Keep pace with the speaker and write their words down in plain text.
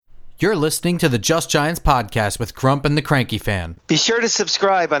You're listening to the Just Giants podcast with Grump and the Cranky Fan. Be sure to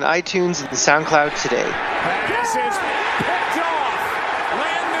subscribe on iTunes and SoundCloud today. This is picked off.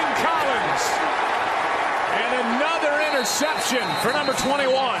 Landon Collins. And another interception for number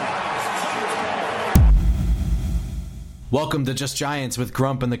 21. Welcome to Just Giants with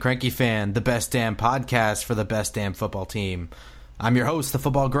Grump and the Cranky Fan, the best damn podcast for the best damn football team. I'm your host, the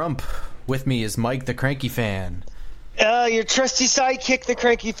Football Grump. With me is Mike, the Cranky Fan. Your trusty sidekick, the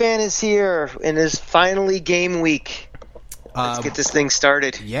Cranky Fan, is here, and it's finally game week. Let's get this thing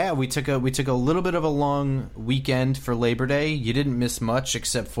started. Yeah, we took a little bit of a long weekend for Labor Day. You didn't miss much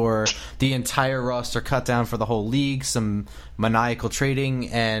except for the entire roster cut down for the whole league, some maniacal trading,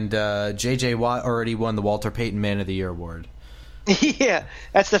 and J.J. Watt already won the Walter Payton Man of the Year award. Yeah,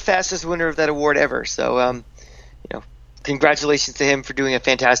 that's the fastest winner of that award ever. So, congratulations to him for doing a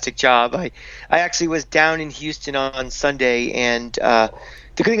fantastic job. I actually was down in Houston on Sunday, and the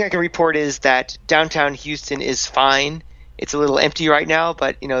good thing I can report is that downtown Houston is fine. It's a little empty right now,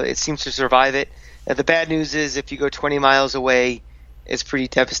 but it seems to survive it. The bad news is if you go 20 miles away, it's pretty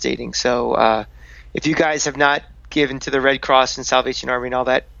devastating. So if you guys have not given to the Red Cross and Salvation Army and all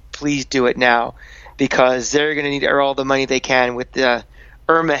that, please do it now, because they're going to need all the money they can with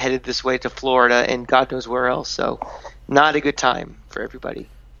Irma headed this way to Florida and God knows where else. So not a good time for everybody.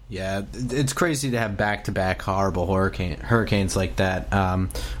 Yeah, it's crazy to have back-to-back horrible hurricanes like that.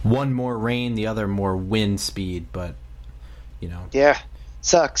 One more rain, the other more wind speed, but, Yeah,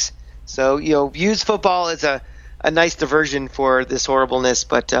 sucks. So, use football as a nice diversion for this horribleness,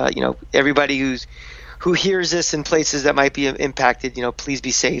 but, everybody who hears this in places that might be impacted, please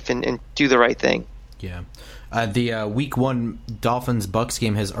be safe and do the right thing. Yeah. The Week 1 Dolphins-Bucks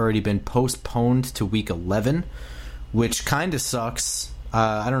game has already been postponed to Week 11, which kind of sucks.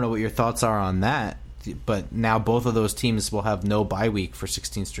 I don't know what your thoughts are on that, but now both of those teams will have no bye week for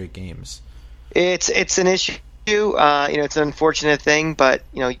 16 straight games. It's an issue. It's an unfortunate thing, but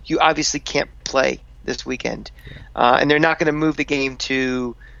you obviously can't play this weekend, and they're not going to move the game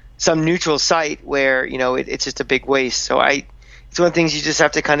to some neutral site where it's just a big waste. So it's one of the things you just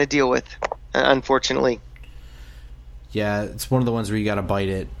have to kind of deal with, unfortunately. Yeah, it's one of the ones where you got to bite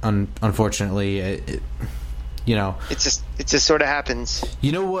it. Unfortunately, it just sort of happens.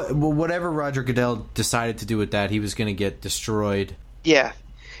 You know what? Whatever Roger Goodell decided to do with that, he was going to get destroyed. Yeah.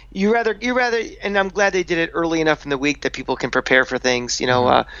 You rather, and I'm glad they did it early enough in the week that people can prepare for things.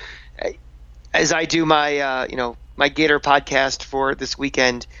 As I do my, my Gator podcast for this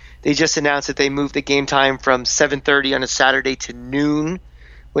weekend, they just announced that they moved the game time from 7:30 on a Saturday to noon,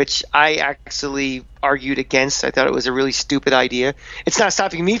 which I actually argued against. I thought it was a really stupid idea. It's not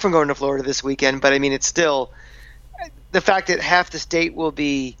stopping me from going to Florida this weekend, but I mean, it's still the fact that half the state will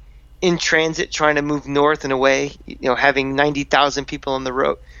be in transit trying to move north and away, having 90,000 people on the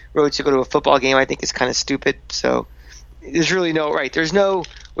road to go to a football game, I think is kind of stupid. So there's really there's no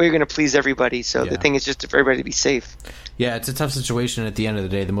way you're going to please everybody. So The thing is just for everybody to be safe. Yeah, it's a tough situation. At the end of the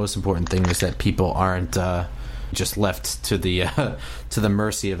day, the most important thing is that people aren't just left to the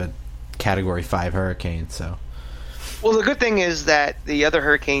mercy of a Category 5 hurricane. So, well, the good thing is that the other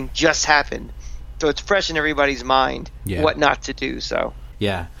hurricane just happened, so it's fresh in everybody's mind what not to do. So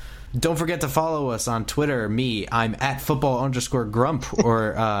yeah. Don't forget to follow us on Twitter. I'm at @football_grump,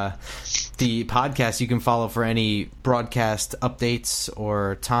 or the podcast you can follow for any broadcast updates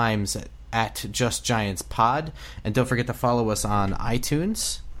or times at Just Giants Pod. And don't forget to follow us on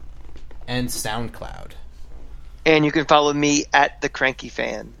iTunes and SoundCloud. And you can follow me at The Cranky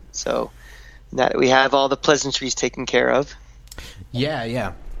Fan. So now that we have all the pleasantries taken care of.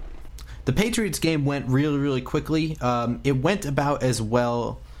 Yeah. The Patriots game went really, really quickly. It went about as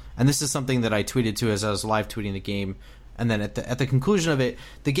well, and this is something that I tweeted too as I was live tweeting the game. And then at the conclusion of it,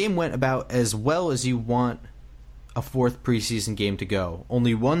 the game went about as well as you want a fourth preseason game to go.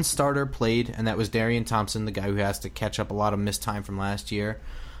 Only one starter played, and that was Darian Thompson, the guy who has to catch up a lot of missed time from last year.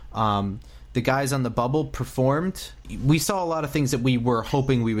 The guys on the bubble performed. We saw a lot of things that we were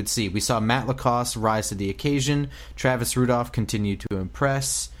hoping we would see. We saw Matt LaCosse rise to the occasion. Travis Rudolph continued to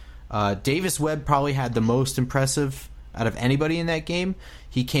impress. Davis Webb probably had the most impressive out of anybody in that game.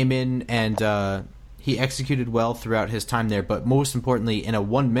 He came in and he executed well throughout his time there, but most importantly, in a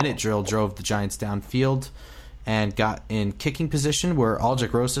 1-minute drill, drove the Giants downfield and got in kicking position where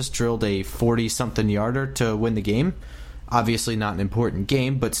Aldrick Rosas drilled a 40-something yarder to win the game. Obviously not an important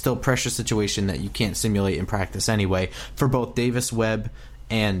game, but still pressure situation that you can't simulate in practice anyway for both Davis Webb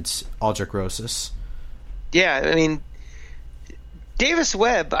and Aldrick Rosas. Yeah, I mean, Davis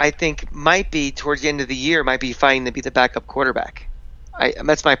Webb, I think, might be, towards the end of the year, might be fighting to be the backup quarterback.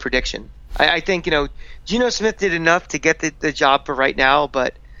 That's my prediction. I think, Geno Smith did enough to get the job for right now,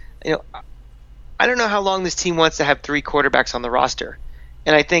 but you know, I don't know how long this team wants to have 3 quarterbacks on the roster.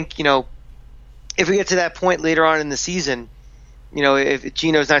 And I think, if we get to that point later on in the season, if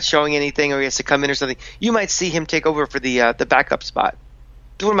Gino's not showing anything or he has to come in or something, you might see him take over for the backup spot.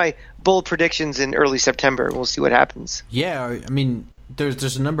 It's one of my bold predictions in early September. We'll see what happens. Yeah, I mean,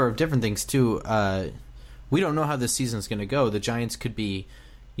 there's a number of different things too. We don't know how this season's going to go. The Giants could be,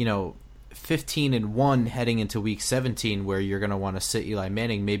 15-1 heading into Week 17, where you're going to want to sit Eli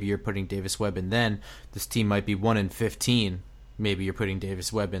Manning. Maybe you're putting Davis Webb in then. This team might be 1-15. Maybe you're putting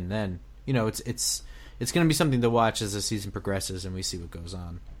Davis Webb in then. It's going to be something to watch as the season progresses and we see what goes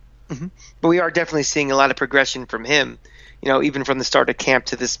on. Mm-hmm. But we are definitely seeing a lot of progression from him, even from the start of camp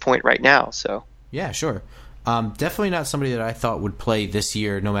to this point right now. So yeah, sure. Definitely not somebody that I thought would play this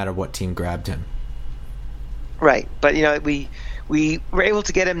year, no matter what team grabbed him. Right, but we were able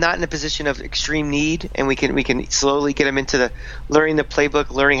to get him not in a position of extreme need, and we can slowly get him into learning the playbook,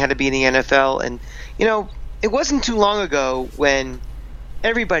 learning how to be in the NFL. And it wasn't too long ago when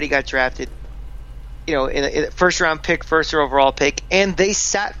everybody got drafted, in a first round pick, first overall pick, and they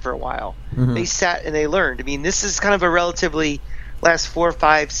sat for a while. Mm-hmm. They sat and they learned. I mean, this is kind of a relatively last 4,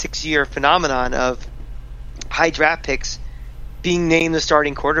 5, 6 year phenomenon of high draft picks being named the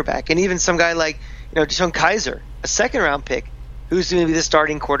starting quarterback, and even some guy like DeShone Kizer, a second round pick, who's going to be the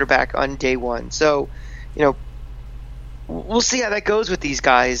starting quarterback on day one. So, we'll see how that goes with these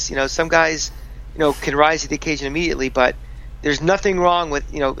guys. Some guys, can rise to the occasion immediately, but there's nothing wrong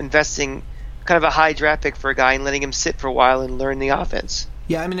with, investing kind of a high draft pick for a guy and letting him sit for a while and learn the offense.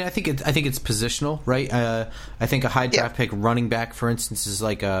 Yeah, I mean, I think it's positional, right? I think a high draft pick running back, for instance, is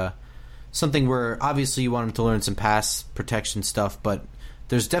like something where obviously you want him to learn some pass protection stuff, but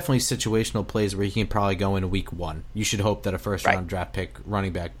there's definitely situational plays where he can probably go in week 1. You should hope that a first-round draft pick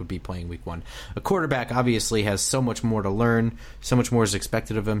running back would be playing week 1. A quarterback obviously has so much more to learn, so much more is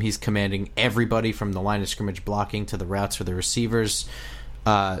expected of him. He's commanding everybody from the line of scrimmage blocking to the routes for the receivers.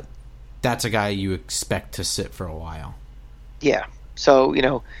 That's a guy you expect to sit for a while. Yeah. So,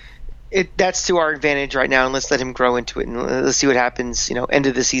 that's to our advantage right now, and let's let him grow into it, and let's see what happens, end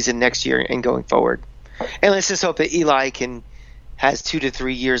of the season next year and going forward. And let's just hope that Eli has 2 to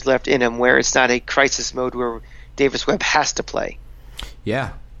 3 years left in him where it's not a crisis mode where Davis Webb has to play.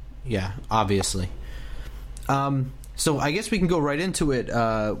 Yeah, obviously. So I guess we can go right into it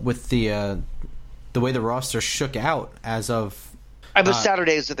with the way the roster shook out as of... I believe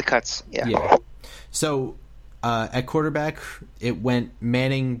Saturdays with the cuts, yeah. So at quarterback, it went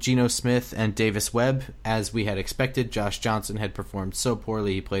Manning, Geno Smith, and Davis Webb. As we had expected, Josh Johnson had performed so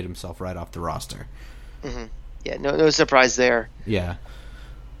poorly he played himself right off the roster. Mm-hmm. Yeah, no surprise there. Yeah.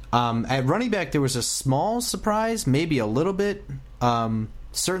 At running back, there was a small surprise, maybe a little bit.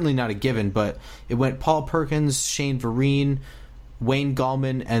 Certainly not a given, but it went Paul Perkins, Shane Vereen, Wayne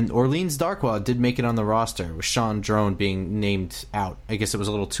Gallman, and Orleans Darkwa did make it on the roster, with Sean Drone being named out. I guess it was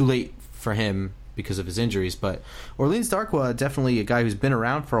a little too late for him because of his injuries, but Orleans Darkwa, definitely a guy who's been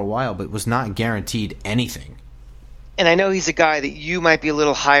around for a while, but was not guaranteed anything. And I know he's a guy that you might be a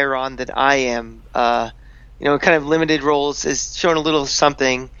little higher on than I am. Kind of limited roles, has shown a little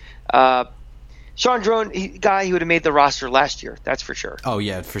something. Sean Drone, guy who would have made the roster last year, that's for sure. Oh,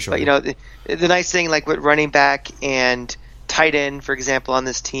 yeah, for sure. But, the nice thing, like with running back and tight end, for example, on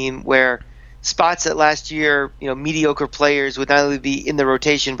this team, where spots that last year, mediocre players would not only be in the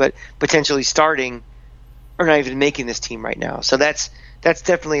rotation, but potentially starting, are not even making this team right now. So that's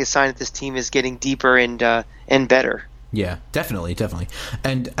definitely a sign that this team is getting deeper and better. Yeah, definitely.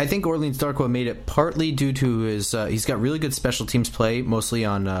 And I think Orleans Darkwa made it partly due to his he's got really good special teams play, mostly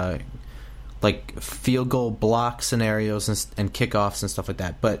on like field goal block scenarios and kickoffs and stuff like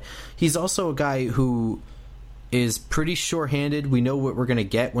that. But he's also a guy who is pretty sure-handed. We know what we're going to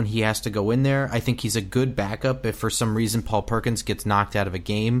get when he has to go in there. I think he's a good backup if for some reason Paul Perkins gets knocked out of a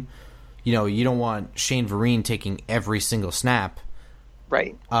game. You don't want Shane Vereen taking every single snap.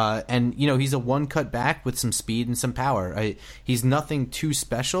 Right. And, he's a one-cut back with some speed and some power. He's nothing too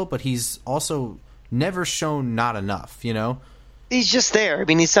special, but he's also never shown not enough, He's just there. I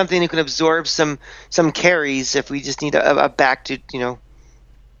mean, he's something who can absorb some carries if we just need a back to,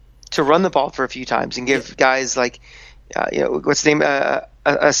 to run the ball for a few times and give guys like, what's the name,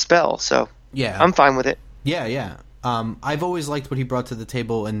 a spell. So yeah, I'm fine with it. Yeah. I've always liked what he brought to the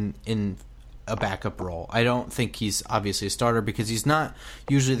table in a backup role. I don't think he's obviously a starter because he's not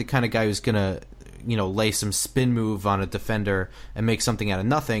usually the kind of guy who's going to, lay some spin move on a defender and make something out of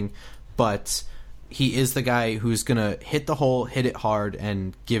nothing. But he is the guy who's going to hit the hole, hit it hard,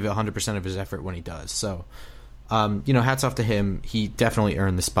 and give 100% of his effort when he does. So, hats off to him. He definitely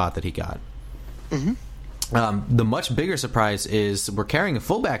earned the spot that he got. Mm-hmm. The much bigger surprise is we're carrying a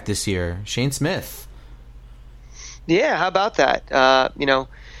fullback this year, Shane Smith. Yeah, how about that?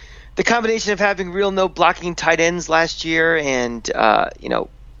 The combination of having real no blocking tight ends last year, and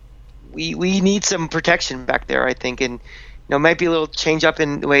we need some protection back there, I think, and might be a little change up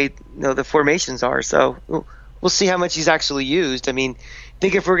in the way the formations are. So we'll see how much he's actually used. I mean, I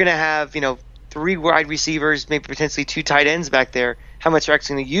think if we're going to have 3 wide receivers, maybe potentially 2 tight ends back there, how much are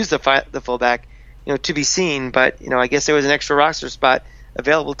actually going to use the fullback, to be seen. But I guess there was an extra roster spot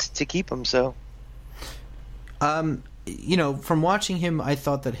available to keep him. So, from watching him, I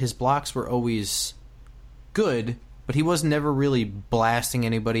thought that his blocks were always good, but he was never really blasting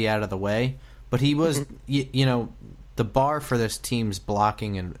anybody out of the way. But he was, the bar for this team's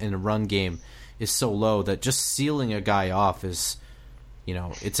blocking in a run game is so low that just sealing a guy off is,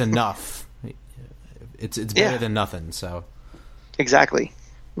 it's enough. It's better than nothing. So exactly.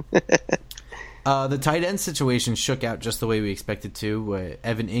 The tight end situation shook out just the way we expected to.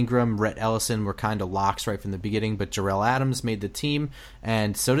 Evan Ingram, Rhett Ellison were kind of locks right from the beginning, but Jarrell Adams made the team,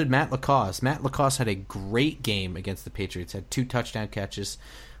 and so did Matt LaCosse. Matt LaCosse had a great game against the Patriots, had 2 touchdown catches,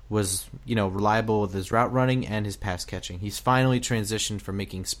 was reliable with his route running and his pass catching. He's finally transitioned from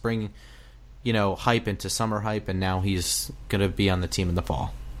making spring hype into summer hype, and now he's going to be on the team in the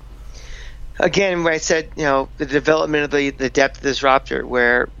fall. Again, where I said, the development of the depth of this roster,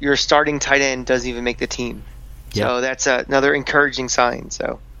 where your starting tight end doesn't even make the team. Yep. So that's another encouraging sign.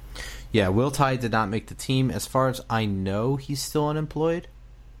 So, yeah, Will Tye did not make the team. As far as I know, he's still unemployed.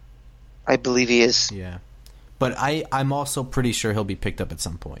 I believe he is. Yeah. But I'm also pretty sure he'll be picked up at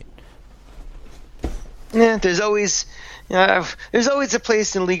some point. Yeah, there's always a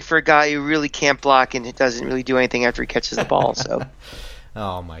place in the league for a guy who really can't block and doesn't really do anything after he catches the ball. So,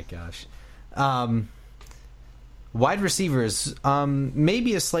 oh my gosh. Wide receivers,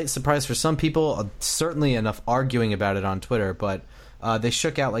 maybe a slight surprise for some people. Certainly enough arguing about it on Twitter, but they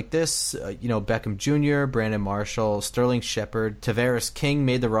shook out like this. Beckham Jr., Brandon Marshall, Sterling Shepard, Tavares King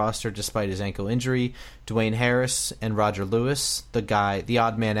made the roster despite his ankle injury. Dwayne Harris and Roger Lewis. The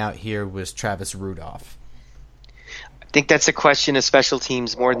odd man out here was Travis Rudolph. I think that's a question of special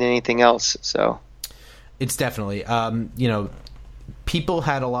teams more than anything else. So it's definitely people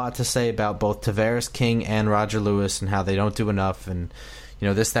had a lot to say about both Tavares King and Roger Lewis and how they don't do enough, and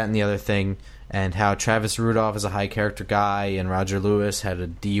this, that, and the other thing, and how Travis Rudolph is a high character guy and Roger Lewis had a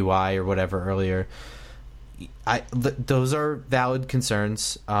DUI or whatever earlier. Those are valid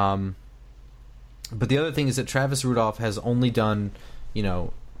concerns. But the other thing is that Travis Rudolph has only done,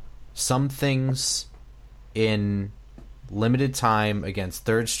 some things in limited time against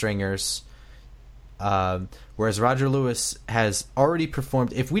third stringers. Whereas Roger Lewis has already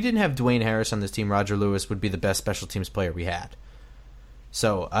performed. If we didn't have Dwayne Harris on this team, Roger Lewis would be the best special teams player we had.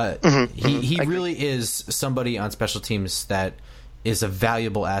 So he really is somebody on special teams that is a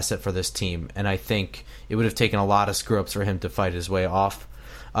valuable asset for this team, and I think it would have taken a lot of screw-ups for him to fight his way off.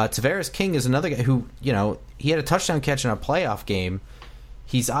 Tavares King is another guy who, he had a touchdown catch in a playoff game.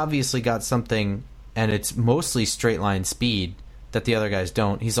 He's obviously got something, and it's mostly straight-line speed that the other guys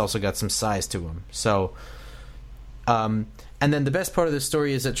don't. He's also got some size to him. So, and then the best part of the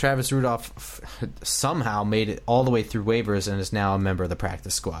story is that Travis Rudolph somehow made it all the way through waivers and is now a member of the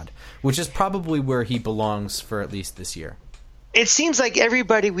practice squad, which is probably where he belongs for at least this year. It seems like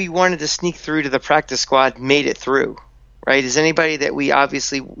everybody we wanted to sneak through to the practice squad made it through, right? Is anybody that we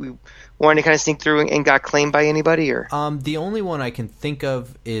wanted to kind of sneak through and got claimed by anybody? Or the only one I can think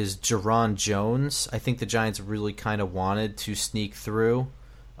of is Jerron Jones. I think the Giants really kind of wanted to sneak through.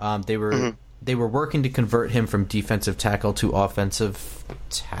 They were working to convert him from defensive tackle to offensive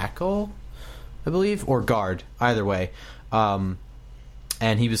tackle, I believe, or guard, either way. And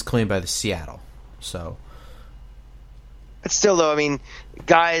he was claimed by the Seattle. So, but still, though, I mean,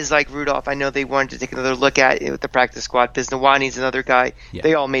 guys like Rudolph, I know they wanted to take another look at it with the practice squad. Biznawani's another guy. Yeah.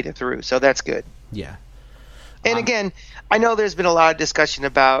 They all made it through, so that's good. Yeah. And again, I know there's been a lot of discussion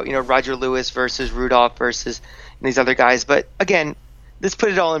about, Roger Lewis versus Rudolph versus these other guys, but again, let's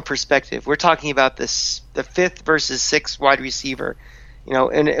put it all in perspective. We're talking about the 5th versus 6th wide receiver. In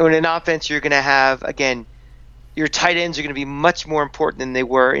an offense, you're going to have, again, your tight ends are going to be much more important than they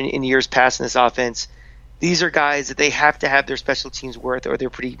were in years past in this offense. These are guys that they have to have their special teams worth, or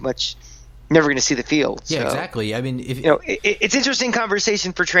they're pretty much never going to see the field. Yeah, so, exactly. I mean, it's interesting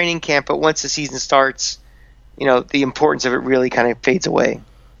conversation for training camp, but once the season starts, the importance of it really kind of fades away.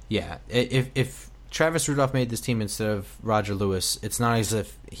 Yeah, if Travis Rudolph made this team instead of Roger Lewis, it's not as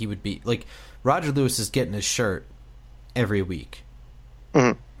if he would be like Roger Lewis is getting his shirt every week.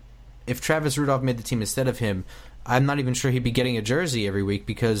 Mm-hmm. If Travis Rudolph made the team instead of him, I'm not even sure he'd be getting a jersey every week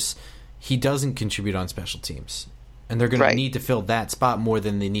because he doesn't contribute on special teams. And they're going to need to fill that spot more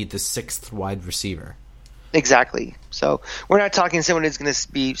than they need the 6th wide receiver. Exactly. So we're not talking someone who's going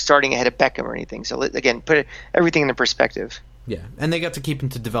to be starting ahead of Beckham or anything. So again, put everything into perspective. Yeah, and they got to keep him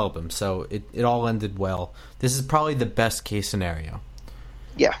to develop him, so it all ended well. This is probably the best case scenario.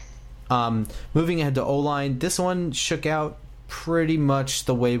 Yeah. Moving ahead to O-line, this one shook out pretty much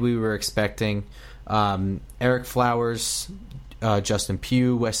the way we were expecting. Eric Flowers, Justin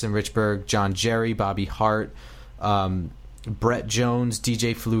Pugh, Weston Richburg, John Jerry, Bobby Hart, Brett Jones,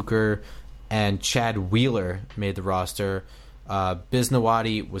 DJ Fluker, and Chad Wheeler made the roster.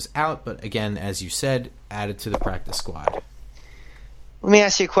 Biznawadi was out, but again, as you said, added to the practice squad. Let me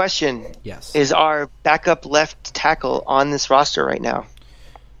ask you a question. Yes. Is our backup left tackle on this roster right now?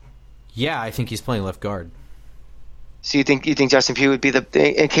 Yeah, I think he's playing left guard. So you think Justin Pugh would be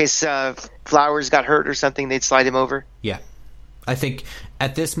in case Flowers got hurt or something, they'd slide him over? Yeah. I think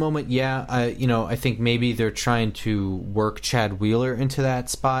at this moment, I think maybe they're trying to work Chad Wheeler into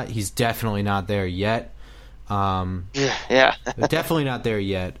that spot. He's definitely not there yet. Yeah. Definitely not there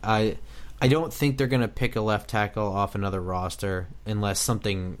yet. I don't think they're going to pick a left tackle off another roster unless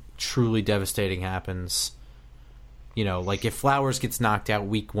something truly devastating happens. Like if Flowers gets knocked out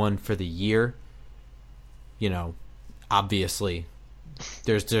week 1 for the year, obviously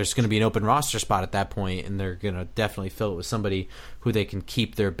there's going to be an open roster spot at that point, and they're going to definitely fill it with somebody who they can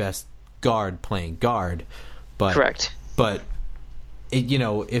keep their best guard playing guard. But, correct. But,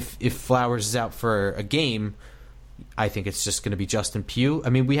 if Flowers is out for a game, I think it's just going to be Justin Pugh. I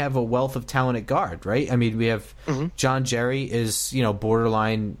mean, we have a wealth of talent at guard, right? I mean, we have John Jerry is,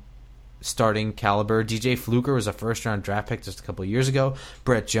 borderline starting caliber. DJ Fluker was a first-round draft pick just a couple of years ago.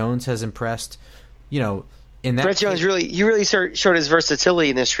 Brett Jones has impressed. Brett Jones really showed his versatility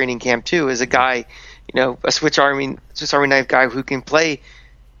in this training camp too, as a guy, a Swiss Army knife guy who can play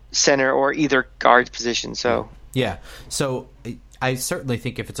center or either guard position. So yeah, so I certainly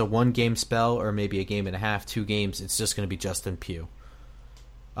think if it's a 1-game spell or maybe a game and a half, 2 games, it's just going to be Justin Pugh.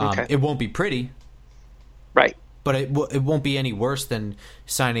 Okay. It won't be pretty, right? But it won't be any worse than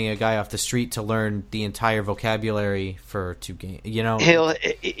signing a guy off the street to learn the entire vocabulary for 2 games.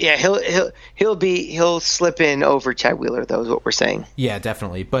 He'll slip in over Chad Wheeler, though, is what we're saying. Yeah,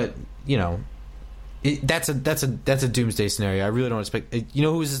 definitely. But that's a doomsday scenario. I really don't expect.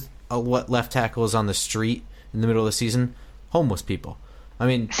 Who's left tackle is on the street in the middle of the season? Homeless people. I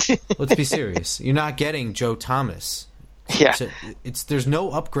mean, let's be serious. You're not getting Joe Thomas. Yeah, there's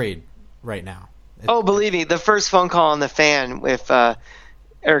no upgrade right now. Oh, believe me, the first phone call on the fan if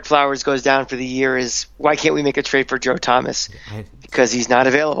Eric Flowers goes down for the year is, why can't we make a trade for Joe Thomas? Because he's not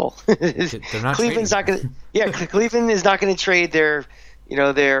available. They're not Cleveland's not going to. Yeah, Cleveland is not going to trade their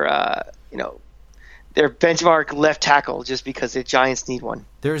benchmark left tackle just because the Giants need one.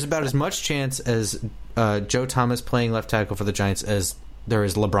 There's about as much chance as Joe Thomas playing left tackle for the Giants as there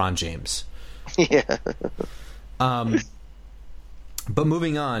is LeBron James. Yeah. But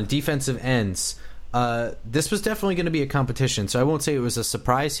moving on, defensive ends. This was definitely going to be a competition, so I won't say it was a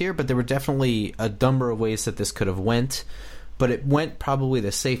surprise here, but there were definitely a number of ways that this could have went. But it went probably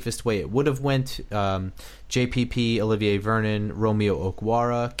the safest way it would have went. JPP, Olivier Vernon, Romeo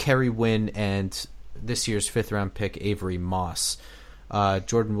Okwara, Kerry Wynn, and this year's 5th-round pick Avery Moss.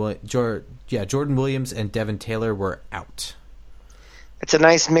 Jordan Williams and Devin Taylor were out. It's a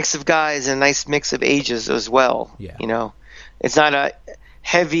nice mix of guys and a nice mix of ages as well. Yeah. It's not a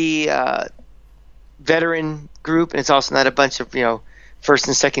heavy veteran group, and it's also not a bunch of first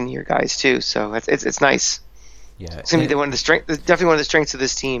and second year guys too. So it's nice. Yeah, it's gonna be definitely one of the strengths of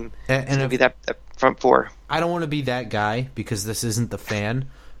this team. And it's gonna be that front 4. I don't want to be that guy because this isn't the fan.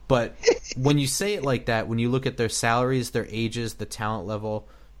 But when you say it like that, when you look at their salaries, their ages, the talent level,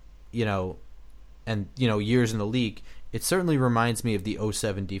 and years in the league, it certainly reminds me of the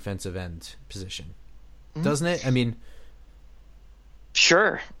 07 defensive end position, doesn't it? I mean,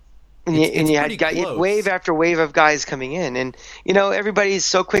 sure. And you had wave after wave of guys coming in, and everybody's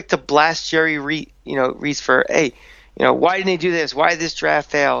so quick to blast Jerry Reese for, hey, why didn't he do this? Why did this draft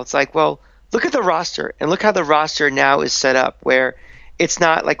fail? It's like, well, look at the roster, and look how the roster now is set up, where it's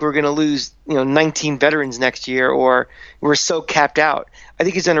not like we're going to lose 19 veterans next year, or we're so capped out. I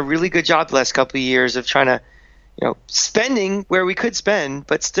think he's done a really good job the last couple of years of trying to spending where we could spend,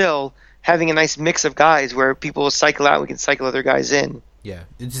 but still having a nice mix of guys where people will cycle out, we can cycle other guys in. Yeah,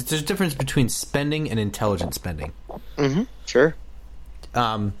 there's a difference between spending and intelligent spending. Mm-hmm. Sure.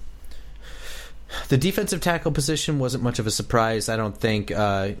 The defensive tackle position wasn't much of a surprise, I don't think.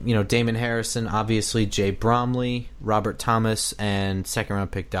 Damon Harrison, obviously, Jay Bromley, Robert Thomas, and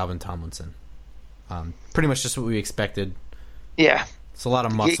second-round pick Dalvin Tomlinson. Pretty much just what we expected. Yeah. It's a lot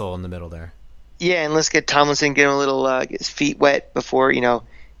of muscle in the middle there. Yeah, and let's get Tomlinson get him a little get his feet wet before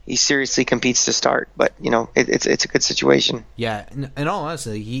he seriously competes to start. But it's a good situation. Yeah, in all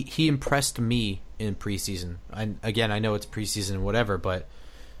honesty, he impressed me in preseason. I know it's preseason and whatever, but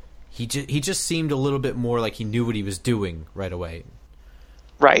he just seemed a little bit more like he knew what he was doing right away.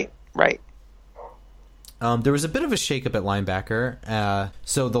 Right. There was a bit of a shakeup at linebacker.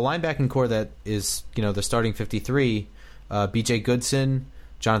 So the linebacking core that is the starting 53, B.J. Goodson,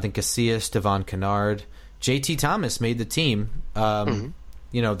 Jonathan Casillas, Devon Kennard, J.T. Thomas made the team. There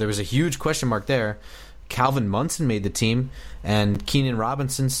was a huge question mark there. Calvin Munson made the team, and Keenan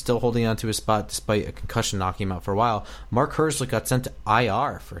Robinson still holding on to his spot despite a concussion knocking him out for a while. Mark Herzlich got sent to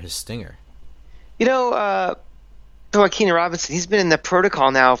IR for his stinger. About Keenan Robinson, he's been in the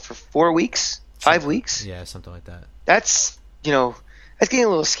protocol now for 4 weeks, 5 weeks. Yeah, something like that. That's getting a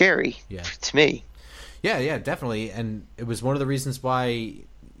little scary to me. Yeah, definitely. And it was one of the reasons why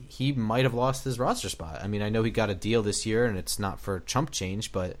he might have lost his roster spot. I mean, I know he got a deal this year, and it's not for chump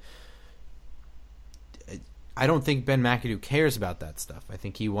change, but I don't think Ben McAdoo cares about that stuff. I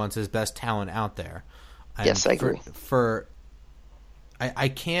think he wants his best talent out there. And yes, I agree. I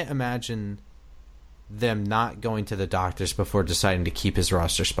can't imagine them not going to the doctors before deciding to keep his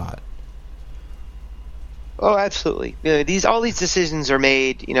roster spot. Oh, absolutely. All these decisions are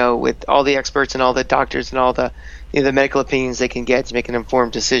made, with all the experts and all the doctors and all the the medical opinions they can get to make an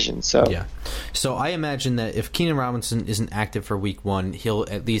informed decision. So yeah. So I imagine that if Keenan Robinson isn't active for week 1, he'll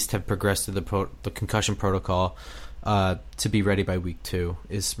at least have progressed through the concussion protocol to be ready by week 2.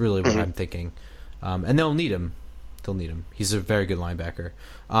 Is really what I'm thinking. And they'll need him. He's a very good linebacker.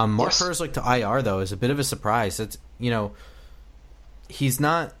 Mark Herzlich to IR though is a bit of a surprise. It's he's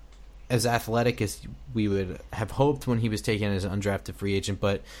not as athletic as we would have hoped when he was taken as an undrafted free agent,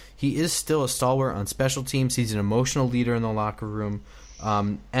 but he is still a stalwart on special teams. He's an emotional leader in the locker room.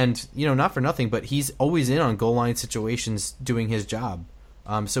 And, not for nothing, but he's always in on goal line situations doing his job.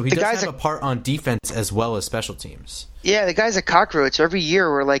 So he does have a part on defense as well as special teams. Yeah, the guy's a cockroach. Every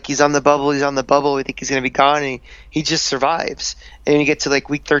year we're like, he's on the bubble. We think he's going to be gone, and he just survives. And when you get to like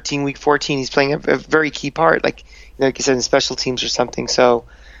week 13, week 14, he's playing a very key part, like you said, in special teams or something. So,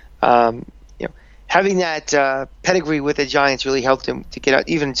 having that pedigree with the Giants really helped him to get out,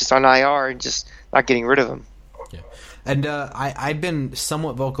 even just on IR and just not getting rid of him. Yeah, and I've been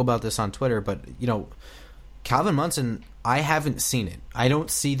somewhat vocal about this on Twitter, but Calvin Munson, I haven't seen it. I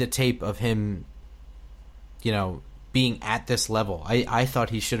don't see the tape of him, being at this level. I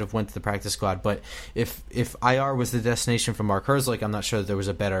thought he should have went to the practice squad, but if IR was the destination for Mark Herzlich, I'm not sure that there was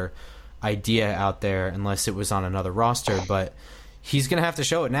a better idea out there unless it was on another roster, but he's going to have to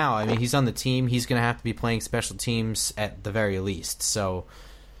show it now. I mean, he's on the team. He's going to have to be playing special teams at the very least. So,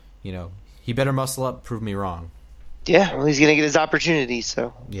 he better muscle up, prove me wrong. Yeah, well, he's going to get his opportunity,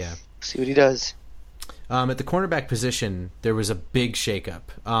 so yeah, see what he does. At the cornerback position, there was a big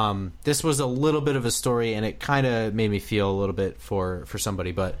shakeup. This was a little bit of a story, and it kind of made me feel a little bit for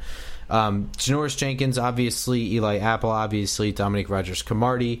somebody. But Janoris Jenkins, obviously, Eli Apple, obviously, Dominique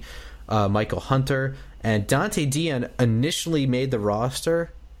Rodgers-Cromartie, Michael Hunter, and Dante Dion initially made the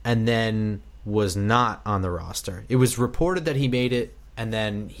roster and then was not on the roster. It was reported that he made it, and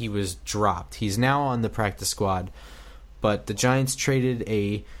then he was dropped. He's now on the practice squad, but the Giants traded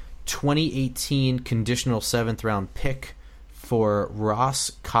a 2018 conditional 7th-round pick for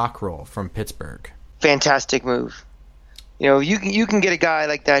Ross Cockrell from Pittsburgh. Fantastic move. You can get a guy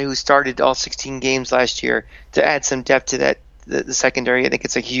like that who started all 16 games last year to add some depth to the secondary. I think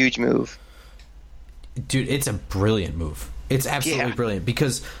it's a huge move. Dude, it's a brilliant move. It's absolutely brilliant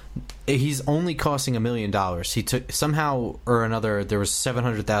because he's only costing $1 million. He took somehow or another there was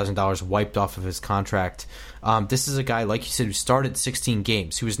 $700,000 wiped off of his contract. This is a guy, like you said, who started 16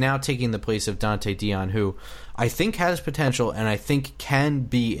 games, who is now taking the place of Dante Dion, who I think has potential and I think can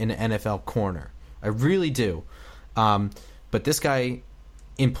be an NFL corner. I really do. But this guy,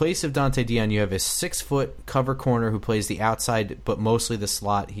 in place of Dante Dion, you have a 6-foot cover corner who plays the outside but mostly the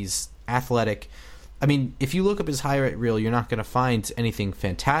slot. He's athletic. I mean, if you look up his highlight reel, you're not going to find anything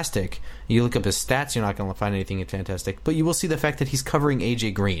fantastic. You look up his stats, you're not going to find anything fantastic. But you will see the fact that he's covering A.J.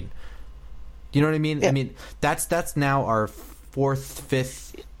 Green. You know what I mean? Yeah. I mean, that's now our 4th,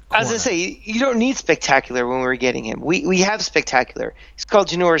 5th corner. I was going to say, you don't need spectacular when we're getting him. We have spectacular. It's called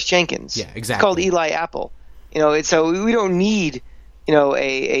Janoris Jenkins. Yeah, exactly. It's called Eli Apple. So we don't need,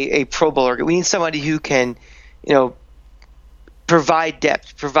 a Pro Bowler. We need somebody who can, provide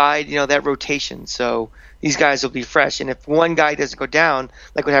depth, provide that rotation, so these guys will be fresh. And if one guy doesn't go down,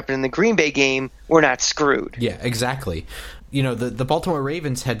 like what happened in the Green Bay game, we're not screwed. Yeah, exactly. The Baltimore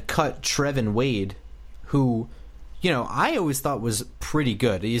Ravens had cut Trevin Wade, who I always thought was pretty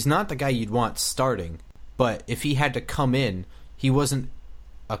good. He's not the guy you'd want starting, but if he had to come in, he wasn't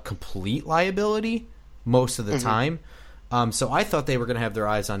a complete liability most of the time. So I thought they were going to have their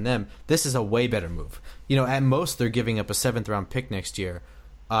eyes on them. This is a way better move. At most they're giving up a 7th-round pick next year.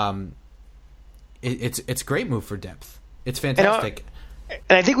 It's a great move for depth. It's fantastic.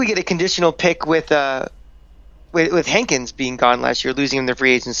 And I think we get a conditional pick with Hankins being gone last year, losing him to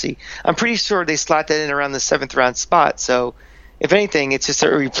free agency. I'm pretty sure they slot that in around the 7th-round spot. So if anything, it's just a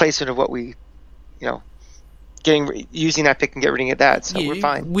replacement of what we, using that pick and get rid of that. So we're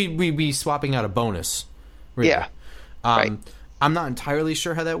fine. We'd be swapping out a bonus. Really. Yeah. Right. I'm not entirely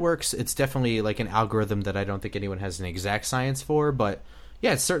sure how that works. It's definitely like an algorithm that I don't think anyone has an exact science for, but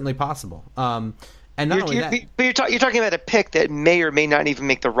yeah, it's certainly possible. And not only that, but you're talking about a pick that may or may not even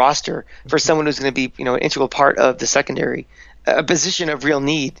make the roster for someone who's going to be, an integral part of the secondary, a position of real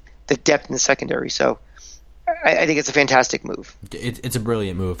need, the depth in the secondary. So I think it's a fantastic move. It's a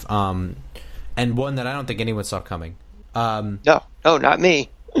brilliant move, and one that I don't think anyone saw coming. No, not me.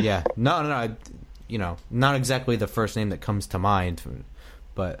 Yeah, no. Not exactly the first name that comes to mind,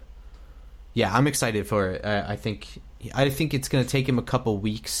 but yeah, I'm excited for it. I think it's going to take him a couple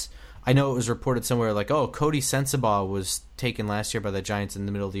weeks. I know it was reported somewhere like, Cody Sensabaugh was taken last year by the Giants in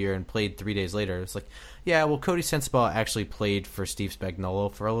the middle of the year and played 3 days later. It's like, yeah, well, Cody Sensabaugh actually played for Steve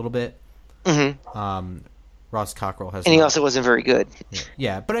Spagnuolo for a little bit. Mm-hmm. Ross Cockrell has, and he also wasn't very good.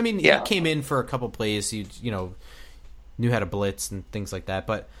 Yeah, but I mean, he came in for a couple plays. He, knew how to blitz and things like that.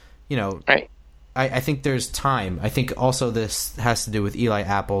 But right. I think there's time. I think also this has to do with Eli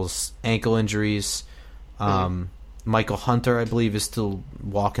Apple's ankle injuries. Michael Hunter, I believe, is still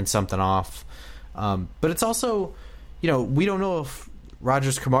walking something off. But it's also, we don't know if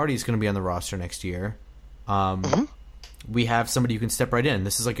Rogers Cromartie is going to be on the roster next year. We have somebody who can step right in.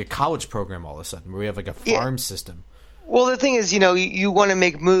 This is like a college program all of a sudden, where we have like a farm system. Well, the thing is, you want to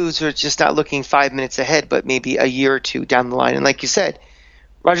make moves where it's just not looking 5 minutes ahead, but maybe a year or two down the line. And like you said,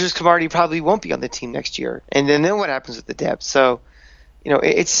 Rogers Cromartie probably won't be on the team next year. And then what happens with the depth? So,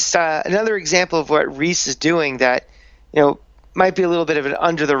 it's another example of what Reese is doing that, might be a little bit of an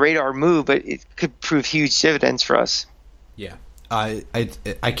under-the-radar move, but it could prove huge dividends for us. Yeah. I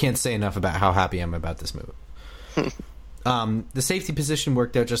can't say enough about how happy I am about this move. The safety position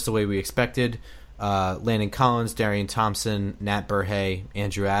worked out just the way we expected. Landon Collins, Darian Thompson, Nat Burhay,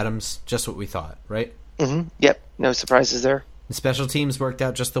 Andrew Adams, just what we thought, right? Mm-hmm. Yep. No surprises there. The special teams worked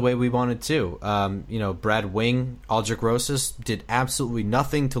out just the way we wanted to. Brad Wing, Aldrich Rosas did absolutely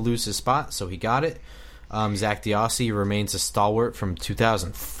nothing to lose his spot, so he got it. Zach Diossi remains a stalwart from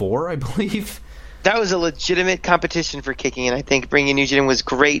 2004, I believe. That was a legitimate competition for kicking, and I think bringing Nugent was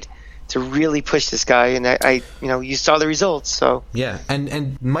great to really push this guy. And I you saw the results. So yeah,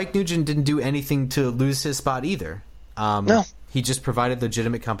 and Mike Nugent didn't do anything to lose his spot either. No. He just provided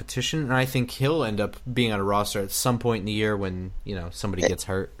legitimate competition, and I think he'll end up being on a roster at some point in the year when somebody gets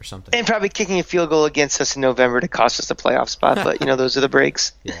hurt or something. And probably kicking a field goal against us in November to cost us a playoff spot, but those are the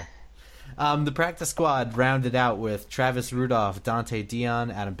breaks. Yeah. The practice squad rounded out with Travis Rudolph, Dante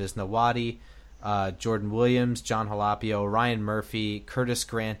Dion, Adam Bisnawadi, Jordan Williams, John Halapio, Ryan Murphy, Curtis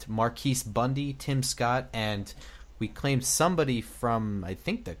Grant, Marquise Bundy, Tim Scott, and we claimed somebody from, I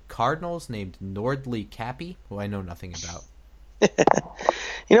think, the Cardinals named Nordley Cappy, who I know nothing about.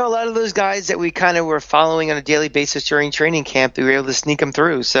 A lot of those guys that we kind of were following on a daily basis during training camp, we were able to sneak them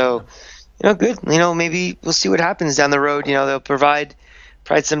through. So, good. Maybe we'll see what happens down the road. They'll provide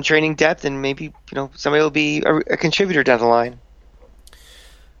some training depth, and maybe, somebody will be a contributor down the line.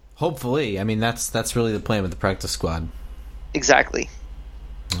 Hopefully. I mean, that's really the plan with the practice squad. Exactly.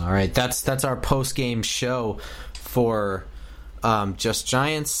 All right. That's our post-game show for Just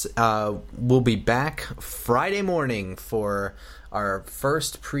Giants. We'll be back Friday morning for our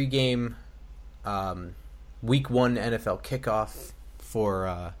first pregame Week 1 NFL kickoff for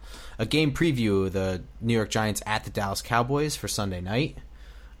a game preview of the New York Giants at the Dallas Cowboys for Sunday night.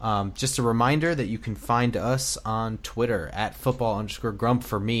 Just a reminder that you can find us on Twitter at @football_grump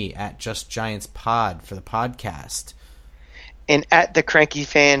for me, at Just Giants Pod for the podcast, and at The Cranky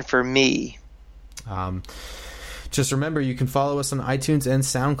Fan for me. Just remember, you can follow us on iTunes and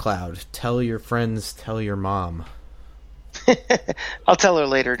SoundCloud. Tell your friends, tell your mom. I'll tell her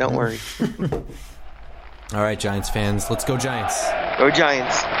later, don't worry. All right, Giants fans, let's go Giants. Go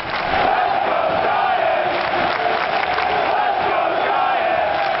Giants.